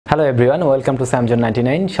Hello everyone, welcome to SamZone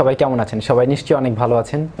 99। সবাই কেমন আছেন? সবাই নিশ্চয়ই অনেক ভালো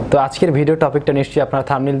আছেন। তো আজকের ভিডিও টপিকটা নিশ্চয়ই আপনারা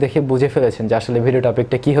থাম্বনেল দেখে বুঝে ফেলেছেন যে আসলে ভিডিও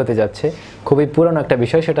টপিকটা কী হতে যাচ্ছে। খুবই পুরনো একটা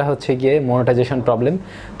বিষয়, সেটা হচ্ছে গিয়ে মনিটাইজেশন প্রবলেম।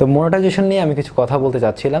 তো মনিটাইজেশন নিয়ে আমি কিছু কথা বলতে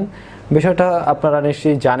চাচ্ছিলাম। বিষয়টা আপনারা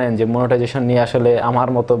নিশ্চয়ই জানেন যে মনিটাইজেশন নিয়ে আসলে আমার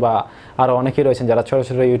মতো বা আরও অনেকেই রয়েছেন যারা ছোটো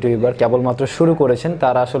ছোটো ইউটিউবার কেবলমাত্র শুরু করেছেন,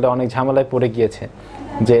 তারা আসলে অনেক ঝামেলায় পড়ে গিয়েছে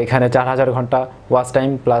যে এখানে 4000 ঘন্টা ওয়াচ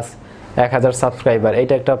টাইম প্লাস 1000 সাবস্ক্রাইবার,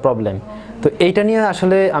 এইটা একটা প্রবলেম। তো এইটা নিয়ে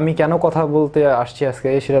আসলে আমি কেন কথা বলতে আসছি আজকে,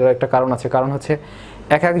 সেটার একটা কারণ আছে। কারণ হচ্ছে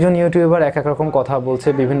এক একজন ইউটিউবার এক এক রকম কথা বলছে,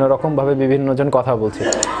 বিভিন্ন রকমভাবে বিভিন্নজন কথা বলছে।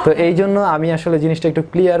 তো এই জন্য আমি আসলে জিনিসটা একটু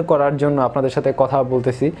ক্লিয়ার করার জন্য আপনাদের সাথে কথা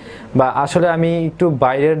বলতেছি। বা আসলে আমি একটু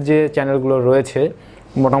বাইরের যে চ্যানেলগুলো রয়েছে,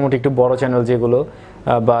 মোটামুটি একটু বড় চ্যানেল যেগুলো,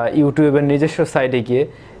 বা ইউটিউবের নিজস্ব সাইটে গিয়ে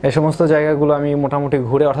এই সমস্ত জায়গাগুলো আমি মোটামুটি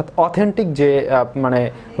ঘুরে, অর্থাৎ অথেন্টিক যে মানে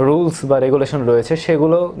রুলস বা রেগুলেশন রয়েছে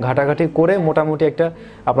সেগুলো ঘাটাঘাটি করে মোটামুটি একটা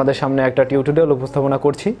আপনাদের সামনে একটা টিউটোরিয়াল উপস্থাপনা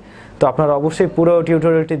করছি। তো আপনারা অবশ্যই পুরো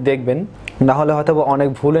টিউটোরিয়ালটি দেখবেন, না হলে হয়তো অনেক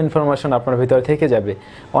ভুল ইনফরমেশন আপনার ভিতরে থেকে যাবে।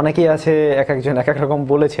 অনেকেই আছে এক একজন এক এক রকম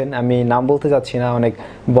বলেছেন, আমি নাম বলতে চাচ্ছি না। অনেক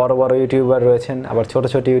বড় বড় ইউটিউবার রয়েছেন, আবার ছোট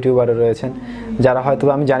ছোট ইউটিউবারও রয়েছেন, যারা হয়তো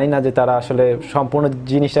আমি জানি না যে তারা আসলে সম্পূর্ণ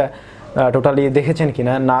জিনিসটা টোটালি দেখেছেন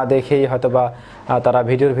কিনা, না দেখেই হয়তো বা তারা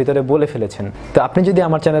ভিডিওর ভিতরে বলে ফেলেছেন। তো আপনি যদি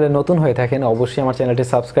আমার চ্যানেলে নতুন হয়ে থাকেন, অবশ্যই আমার চ্যানেলটি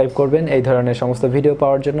সাবস্ক্রাইব করবেন এই ধরনের সমস্ত ভিডিও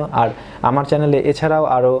পাওয়ার জন্য। আর আমার চ্যানেলে এছাড়াও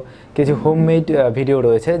আরও কিছু হোমমেড ভিডিও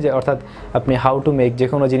রয়েছে, যে অর্থাৎ আপনি হাউ টু মেক যে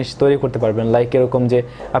কোনো জিনিস তৈরি করতে পারবেন। লাইক এরকম যে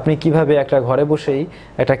আপনি কিভাবে একটা ঘরে বসেই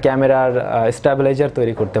একটা ক্যামেরার স্ট্যাবিলাইজার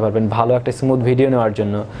তৈরি করতে পারবেন ভালো একটা স্মুথ ভিডিও নেওয়ার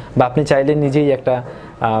জন্য, বা আপনি চাইলে নিজেই একটা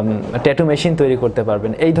ট্যাটু মেশিন তৈরি করতে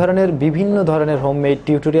পারবেন। এই ধরনের বিভিন্ন ধরনের হোমমেড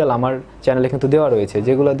টিউটোরিয়াল আমার চ্যানেলে কিন্তু দেওয়া রয়েছে,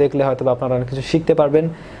 যেগুলো দেখলে হয়তো আপনারা অনেক কিছু শিখতে পারবেন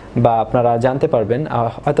বা আপনারা জানতে পারবেন,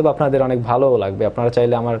 হয়তো আপনাদের অনেক ভালোও লাগবে। আপনারা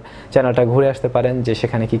চাইলে আমার চ্যানেলটা ঘুরে আসতে পারেন যে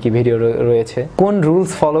সেখানে কি কি ভিডিও রয়েছে, কোন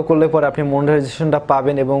রুলস ফলো করলে পরে আপনি মনিটাইজেশনটা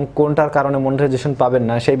পাবেন এবং কোনটার কারণে মনিটাইজেশন পাবেন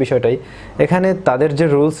না, সেই বিষয়টাই এখানে তাদের যে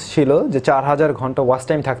রুলস ছিল যে 4000 ঘন্টা ওয়াচ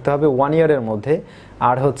টাইম থাকতে হবে 1 ইয়ারের মধ্যে,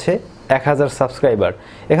 আর হচ্ছে 1000 সাবস্ক্রাইবার।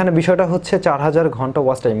 এখানে বিষয়টা হচ্ছে 4000 ঘন্টা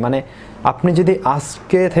ওয়াচ টাইম, মানে আপনি যদি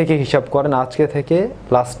আজকে থেকে হিসাব করেন, আজকে থেকে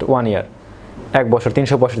লাস্ট 1 ইয়ার, 1 বছর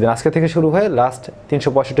 365 দিন, আজকে থেকে শুরু হয়ে লাস্ট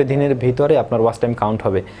 365 দিনের ভিতরে আপনার ওয়াচ টাইম কাউন্ট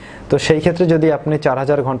হবে। তো সেই ক্ষেত্রে যদি আপনি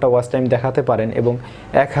 4000 ঘন্টা ওয়াচ টাইম দেখাতে পারেন এবং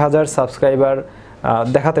 1000 সাবস্ক্রাইবার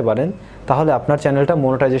দেখাতে পারেন, তাহলে আপনার চ্যানেলটা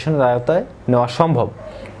মনিটাইজেশনের আওতায় নেওয়া সম্ভব।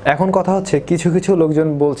 এখন কথা হচ্ছে কিছু কিছু লোকজন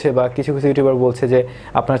বলছে বা কিছু কিছু ইউটিউবার বলছে যে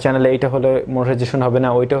আপনার চ্যানেলে এইটা হলে মনিটাইজেশন হবে না,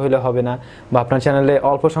 ওইটা হলে হবে না, বা আপনার চ্যানেলে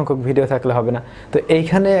অল্প সংখ্যক ভিডিও থাকলে হবে না। তো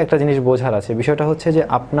এইখানে একটা জিনিস বোঝার আছে। বিষয়টা হচ্ছে যে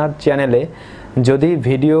আপনার চ্যানেলে যদি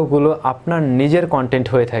ভিডিওগুলো আপনার নিজের কন্টেন্ট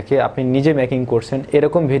হয়ে থাকে, আপনি নিজে মেকিং করছেন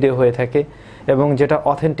এরকম ভিডিও হয়ে থাকে, এবং যেটা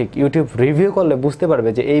অথেন্টিক, ইউটিউব রিভিউ করলে বুঝতে পারবে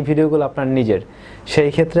যে এই ভিডিওগুলো আপনার নিজের, সেই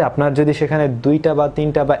ক্ষেত্রে আপনার যদি সেখানে 2টা বা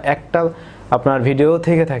 3টা বা একটা আপনার ভিডিও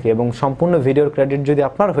থেকে থাকে এবং সম্পূর্ণ ভিডিওর ক্রেডিট যদি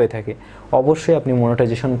আপনার হয়ে থাকে, অবশ্যই আপনি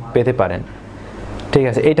মনিটাইজেশন পেতে পারেন। ঠিক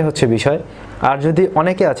আছে, এইটা হচ্ছে বিষয়। আর যদি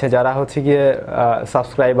অনেকে আছে যারা হচ্ছে গিয়ে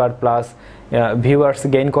সাবস্ক্রাইবার প্লাস ভিউয়ার্স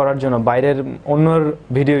গেইন করার জন্য বাইরের অন্যর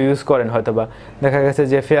ভিডিও ইউজ করেন, হয়তো বা দেখা গেছে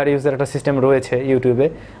যে ফেয়ার ইউজের একটা সিস্টেম রয়েছে ইউটিউবে,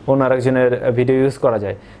 অন্য আরেকজনের ভিডিও ইউজ করা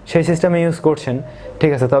যায়, সেই সিস্টেমে ইউজ করছেন।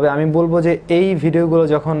 ঠিক আছে, তবে আমি বলবো যে এই ভিডিওগুলো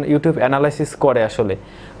যখন ইউটিউব অ্যানালাইসিস করে আসলে,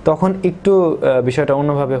 তখন একটু বিষয়টা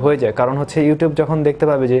অন্যভাবে হয়ে যায়। কারণ হচ্ছে ইউটিউব যখন দেখতে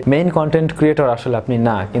পাবে যে মেইন কন্টেন্ট ক্রিয়েটর আসলে আপনি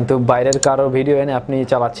না, কিন্তু বাইরের কারো ভিডিও এনে আপনি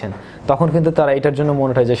চালাচ্ছেন, তখন কিন্তু তারা এটার জন্য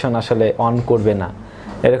মনিটাইজেশন আসলে অন করবে না।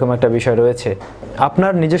 এরকম একটা বিষয় রয়েছে।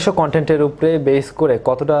 আপনার নিজস্ব কন্টেন্টের উপরে বেস করে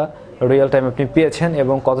কতটা রিয়েল টাইম আপনি পেয়েছেন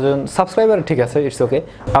এবং কতজন সাবস্ক্রাইবার, ঠিক আছে, ইটস ওকে।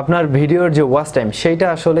 আপনার ভিডিওর যে ওয়াচ টাইম, সেইটা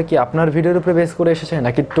আসলে কি আপনার ভিডিওর উপরে বেস করে এসেছে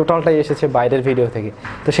নাকি টোটালটাই এসেছে বাইরের ভিডিও থেকে?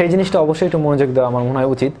 তো সেই জিনিসটা অবশ্যই একটু মনোযোগ দেওয়া আমার মনে হয়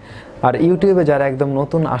উচিত। আর ইউটিউবে যারা একদম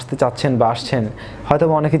নতুন আসতে চাচ্ছেন বা আসছেন, হয়তো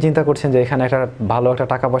অনেকে চিন্তা করছেন যে এখানে একটা ভালো একটা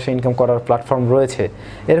টাকা পয়সা ইনকাম করার প্ল্যাটফর্ম রয়েছে,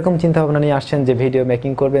 এরকম চিন্তাভাবনা নিয়ে আসছেন যে ভিডিও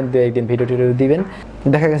মেকিং করবেন, 2-1 দিন ভিডিও টিডিও দিবেন,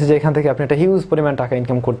 দেখা গেছে যে এখান থেকে আপনি একটা হিউজ পরিমাণ টাকা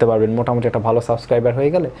ইনকাম করতে পারবেন। মোটামুটি একটা ভালো সাবস্ক্রাইবার হয়ে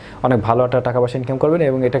গেলে অনেক ভালো একটা টাকা পয়সা ইনকাম করবেন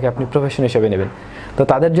এবং এটাকে আপনি প্রফেশন হিসেবে নেবেন। তো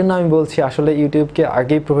তাদের জন্য আমি বলছি আসলে ইউটিউবকে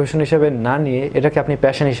আগেই প্রফেশন হিসেবে না নিয়ে এটাকে আপনি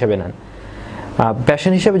প্যাশন হিসেবে নেন।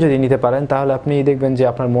 প্যাশন হিসেবে যদি নিতে পারেন, তাহলে আপনি দেখবেন যে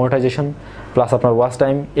আপনার মনিটাইজেশন প্লাস আপনার ওয়াচ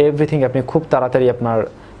টাইম এভরিথিং আপনি খুব তাড়াতাড়ি আপনার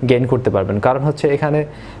গেইন করতে পারবেন। কারণ হচ্ছে এখানে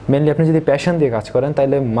মেনলি আপনি যদি প্যাশন দিয়ে কাজ করেন,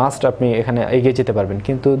 তাহলে মাস্ট আপনি এখানে এগিয়ে যেতে পারবেন।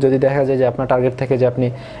 কিন্তু যদি দেখা যায় যে আপনার টার্গেট থেকে যে আপনি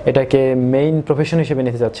এটাকে মেইন প্রফেশন হিসেবে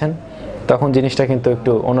নিতে চাচ্ছেন, তখন জিনিসটা কিন্তু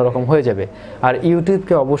একটু অন্যরকম হয়ে যাবে। আর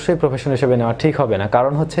ইউটিউবকে অবশ্যই প্রফেশন হিসেবে নেওয়া ঠিক হবে না,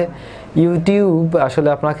 কারণ হচ্ছে ইউটিউব আসলে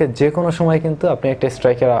আপনাকে যে কোনো সময় কিন্তু আপনি একটা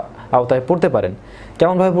স্ট্রাইকের আওতায় পড়তে পারেন।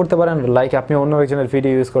 কেমনভাবে পড়তে পারেন, লাইক আপনি অন্য একজনের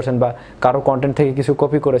ভিডিও ইউজ করছেন বা কারো কন্টেন্ট থেকে কিছু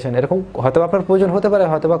কপি করেছেন, এরকম হয়তো আপনার প্রয়োজন হতে পারে,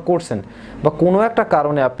 হয়তো বা করছেন, বা কোনো একটা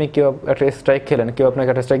কারণে আপনি কেউ একটা স্ট্রাইক খেলেন, কেউ আপনাকে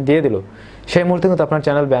একটা স্ট্রাইক দিয়ে দিল, সেই মুহূর্তে কিন্তু আপনার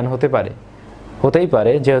চ্যানেল ব্যান হতেই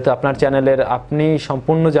পারে, যেহেতু আপনার চ্যানেলের আপনি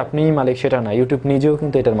সম্পূর্ণ যে আপনিই মালিক সেটা না, ইউটিউব নিজেও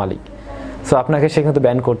কিন্তু এটার মালিক। সো আপনাকে সে কিন্তু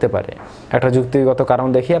ব্যান করতে পারে, একটা যুক্তিগত কারণ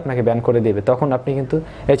দেখিয়ে আপনাকে ব্যান করে দেবে, তখন আপনি কিন্তু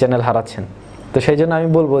এই চ্যানেল হারাচ্ছেন। তো সেই জন্য আমি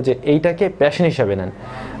বলবো যে এইটাকে প্যাশন হিসাবে নেন।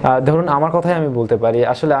 ধরুন আমার কথাই আমি বলতে পারি,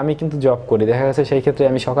 আসলে আমি কিন্তু জব করি, দেখা গেছে সেই ক্ষেত্রে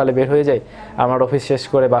আমি সকালে বের হয়ে যাই, আমার অফিস শেষ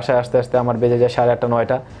করে বাসায় আসতে আসতে আমার বেজে যায় 8:30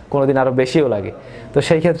 9টা, কোনো দিন আরও বেশিও লাগে। তো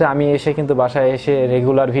সেই ক্ষেত্রে আমি এসে কিন্তু বাসায় এসে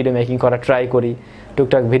রেগুলার ভিডিও মেকিং করা ট্রাই করি,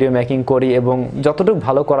 টুকটাক ভিডিও মেকিং করি এবং যতটুকু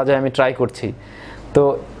ভালো করা যায় আমি ট্রাই করছি। তো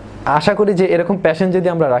আশা করি যে এরকম প্যাশন যদি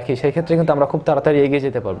আমরা রাখি সেই ক্ষেত্রে কিন্তু আমরা খুব তাড়াতাড়ি এগিয়ে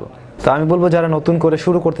যেতে পারবো। তো আমি বলবো যারা নতুন করে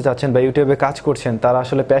শুরু করতে চাচ্ছেন বা ইউটিউবে কাজ করছেন, তারা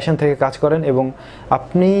আসলে প্যাশন থেকে কাজ করেন এবং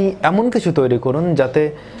আপনি এমন কিছু তৈরি করুন যাতে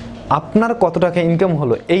আপনার কত টাকা ইনকাম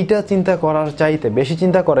হলো এইটা চিন্তা করার চাইতে বেশি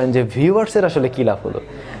চিন্তা করেন যে ভিউয়ার্সের আসলে কী লাভ হলো।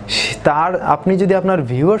 আপনি যদি আপনার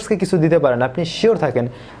ভিউয়ার্সকে কিছু দিতে পারেন, আপনি শিওর থাকেন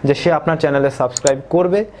যে সে আপনার চ্যানেলে সাবস্ক্রাইব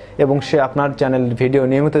করবে এবং সে আপনার চ্যানেল ভিডিও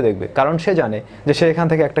নিয়মিত দেখবে, কারণ সে জানে যে সে এখান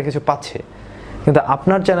থেকে একটা কিছু পাচ্ছে। কিন্তু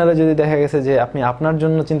আপনার চ্যানেলে যদি দেখা গেছে যে আপনি আপনার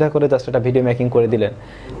জন্য চিন্তা করে জাস্ট একটা ভিডিও মেকিং করে দিলেন,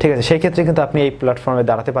 ঠিক আছে, সেই ক্ষেত্রে কিন্তু আপনি এই প্ল্যাটফর্মে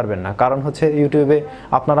দাঁড়াতে পারবেন না। কারণ হচ্ছে ইউটিউবে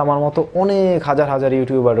আপনার আমার মতো অনেক হাজার হাজার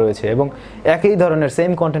ইউটিউবার রয়েছে এবং একই ধরনের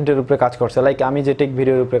সেম কন্টেন্টের উপরে কাজ করছে, লাইক আমি যে টেক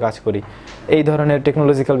ভিডিওর উপরে কাজ করি, এই ধরনের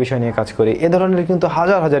টেকনোলজিক্যাল বিষয় নিয়ে কাজ করি, এ ধরনের কিন্তু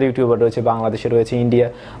হাজার হাজার ইউটিউবার রয়েছে, বাংলাদেশে রয়েছে, ইন্ডিয়া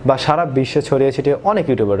বা সারা বিশ্বে ছড়িয়ে ছিটিয়ে অনেক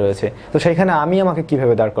ইউটিউবার রয়েছে। তো সেইখানে আমি আমাকে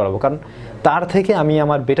কীভাবে দাঁড় করাবো, কারণ তার থেকে আমি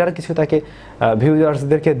আমার বেটার কিছু তাকে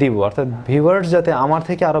ভিউয়ার্সদেরকে দিব, অর্থাৎ ভিউয়ার্স যাতে আমার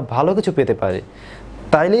থেকে আরও ভালো কিছু পেতে পারে,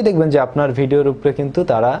 তাইলেই দেখবেন যে আপনার ভিডিওর উপরে কিন্তু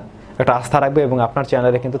তারা একটা আস্থা রাখবে এবং আপনার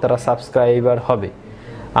চ্যানেলে কিন্তু তারা সাবস্ক্রাইবার হবে।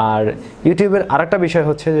 আর ইউটিউবের আরেকটা বিষয়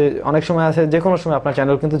হচ্ছে যে অনেক সময় আছে যে কোনো সময় আপনার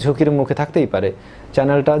চ্যানেল কিন্তু ঝুঁকির মুখে থাকতেই পারে,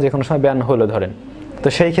 চ্যানেলটা যে কোনো সময় ব্যান হলো ধরেন। তো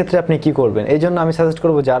সেই ক্ষেত্রে আপনি কি করবেন, এই জন্য আমি সাজেস্ট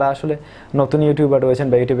করবো যারা আসলে নতুন ইউটিউবার রয়েছেন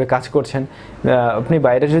বা ইউটিউবে কাজ করছেন, আপনি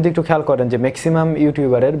বাইরে যদি একটু খেয়াল করেন যে ম্যাক্সিমাম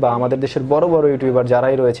ইউটিউবারের বা আমাদের দেশের বড় বড় ইউটিউবার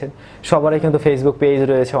যারাই রয়েছেন সবারই কিন্তু ফেসবুক পেজ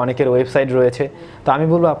রয়েছে, অনেকের ওয়েবসাইট রয়েছে। তো আমি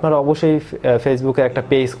বলবো আপনারা অবশ্যই ফেসবুকে একটা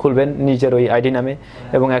পেজ খুলবেন নিজের ওই আইডি নামে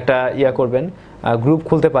এবং একটা করবেন, গ্রুপ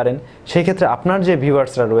খুলতে পারেন। সেই ক্ষেত্রে আপনার যে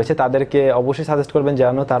ভিউয়ার্সরা রয়েছে তাদেরকে অবশ্যই সাজেস্ট করবেন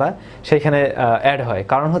যেন তারা সেইখানে অ্যাড হয়।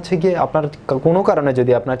 কারণ হচ্ছে গিয়ে আপনার কোনো কারণে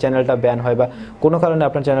যদি আপনার চ্যানেলটা ব্যান হয় বা কোনো কারণে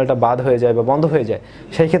আপনার চ্যানেলটা বাদ হয়ে যায় বা বন্ধ হয়ে যায়,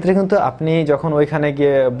 সেই ক্ষেত্রে কিন্তু আপনি যখন ওইখানে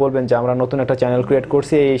গিয়ে বলবেন যে আমরা নতুন একটা চ্যানেল ক্রিয়েট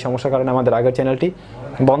করছি, এই সমস্যার কারণে আমাদের আগের চ্যানেলটি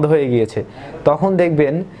বন্ধ হয়ে গিয়েছে, তখন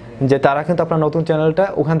দেখবেন যে তারা কিন্তু আপনার নতুন চ্যানেলটা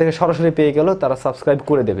ওখান থেকে সরাসরি পেয়ে গেল, তারা সাবস্ক্রাইব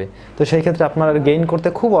করে দেবে। তো সেই ক্ষেত্রে আপনার গেইন করতে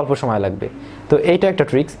খুব অল্প সময় লাগবে। তো এইটা একটা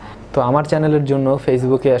ট্রিক্স। তো আমার চ্যানেলের জন্য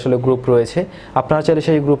ফেসবুকে আসলে গ্রুপ রয়েছে, আপনারা চাইলে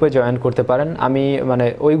সেই গ্রুপে জয়েন করতে পারেন। আমি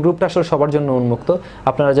ওই গ্রুপটা আসলে সবার জন্য উন্মুক্ত,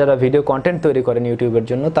 আপনারা যারা ভিডিও কন্টেন্ট তৈরি করেন ইউটিউবের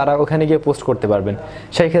জন্য তারা ওখানে গিয়ে পোস্ট করতে পারবেন।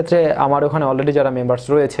 সেই ক্ষেত্রে আমার ওখানে অলরেডি যারা মেম্বার্স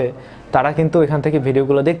রয়েছে তারা কিন্তু এখান থেকে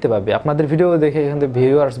ভিডিওগুলো দেখতে পাবে, আপনাদের ভিডিও দেখে এখান থেকে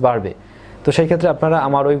ভিউয়ার্স বাড়বে। তো সেই ক্ষেত্রে আপনারা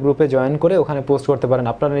আমার ওই গ্রুপে জয়েন করে ওখানে পোস্ট করতে পারেন,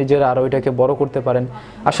 আপনারা নিজেরা আরও ওইটাকে বড় করতে পারেন।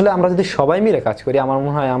 আসলে আমরা যদি সবাই মিলে কাজ করি আমার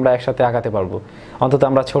মনে হয় আমরা একসাথে আগাতে পারবো। অন্তত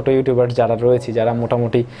আমরা ছোট ইউটিউবার যারা রয়েছি, যারা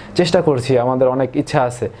মোটামুটি চেষ্টা করছি, আমাদের অনেক ইচ্ছা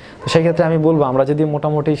আছে, তো সেই ক্ষেত্রে আমি বলবো আমরা যদি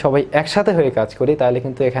মোটামুটি সবাই একসাথে হয়ে কাজ করি তাহলে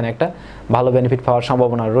কিন্তু এখানে একটা ভালো বেনিফিট পাওয়ার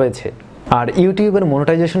সম্ভাবনা রয়েছে। আর ইউটিউবের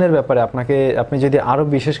মনিটাইজেশনের ব্যাপারে আপনি যদি আরও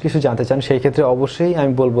বিশেষ কিছু জানতে চান সেই ক্ষেত্রে অবশ্যই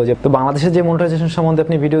আমি বলবো যে তো বাংলাদেশের যে মনিটাইজেশন সম্বন্ধে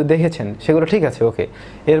আপনি ভিডিও দেখেছেন সেগুলো ঠিক আছে, ওকে,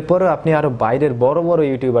 এরপরও আপনি আরও বাইরের বড় বড়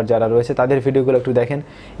ইউটিউবার যারা রয়েছে তাদের ভিডিওগুলো একটু দেখেন।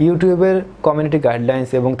 ইউটিউবের কমিউনিটি গাইডলাইন্স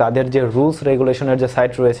এবং তাদের যে রুলস রেগুলেশনের যে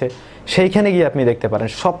সাইট রয়েছে সেইখানে গিয়ে আপনি দেখতে পারেন,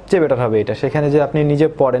 সবচেয়ে বেটার হবে এটা। সেখানে যে আপনি নিজে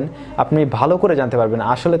পড়েন আপনি ভালো করে জানতে পারবেন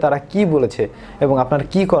আসলে তারা কি বলেছে এবং আপনার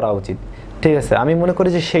কি করা উচিত, ঠিক আছে। আমি মনে করি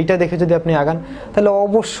যে সেইটা দেখে যদি আপনি আগান তাহলে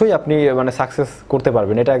অবশ্যই আপনি সাকসেস করতে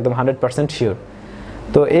পারবেন, এটা একদম 100% শিওর।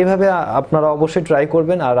 তো এইভাবে আপনারা অবশ্যই ট্রাই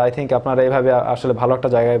করবেন, আর আই থিঙ্ক আপনারা এইভাবে আসলে ভালো একটা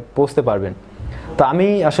জায়গায় পৌঁছতে পারবেন। তো আমি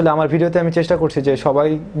আসলে আমার ভিডিওতে আমি চেষ্টা করছি যে সবাই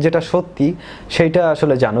যেটা সত্যি সেইটা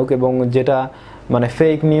আসলে জানুক, এবং যেটা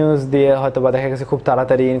ফেক নিউজ দিয়ে হয়তো বা দেখা গেছে খুব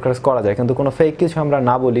তাড়াতাড়ি ইনকারেজ করা যায়, কিন্তু কোনো ফেক কিছু আমরা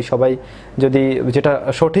না বলি, সবাই যদি যেটা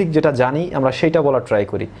সঠিক যেটা জানি আমরা সেইটা বলার ট্রাই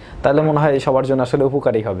করি, তাহলে মনে হয় সবার জন্য আসলে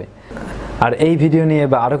উপকারী হবে। আর এই ভিডিও নিয়ে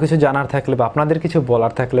বা আরও কিছু জানার থাকলে বা আপনাদের কিছু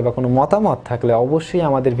বলার থাকলে বা কোনো মতামত থাকলে অবশ্যই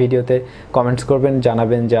আমাদের ভিডিওতে কমেন্টস করবেন,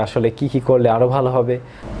 জানাবেন যে আসলে কি করলে আরও ভালো হবে,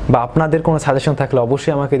 বা আপনাদের কোনো সাজেশন থাকলে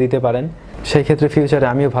অবশ্যই আমাকে দিতে পারেন, সেই ক্ষেত্রে ফিউচারে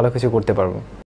আমিও ভালো কিছু করতে পারবো।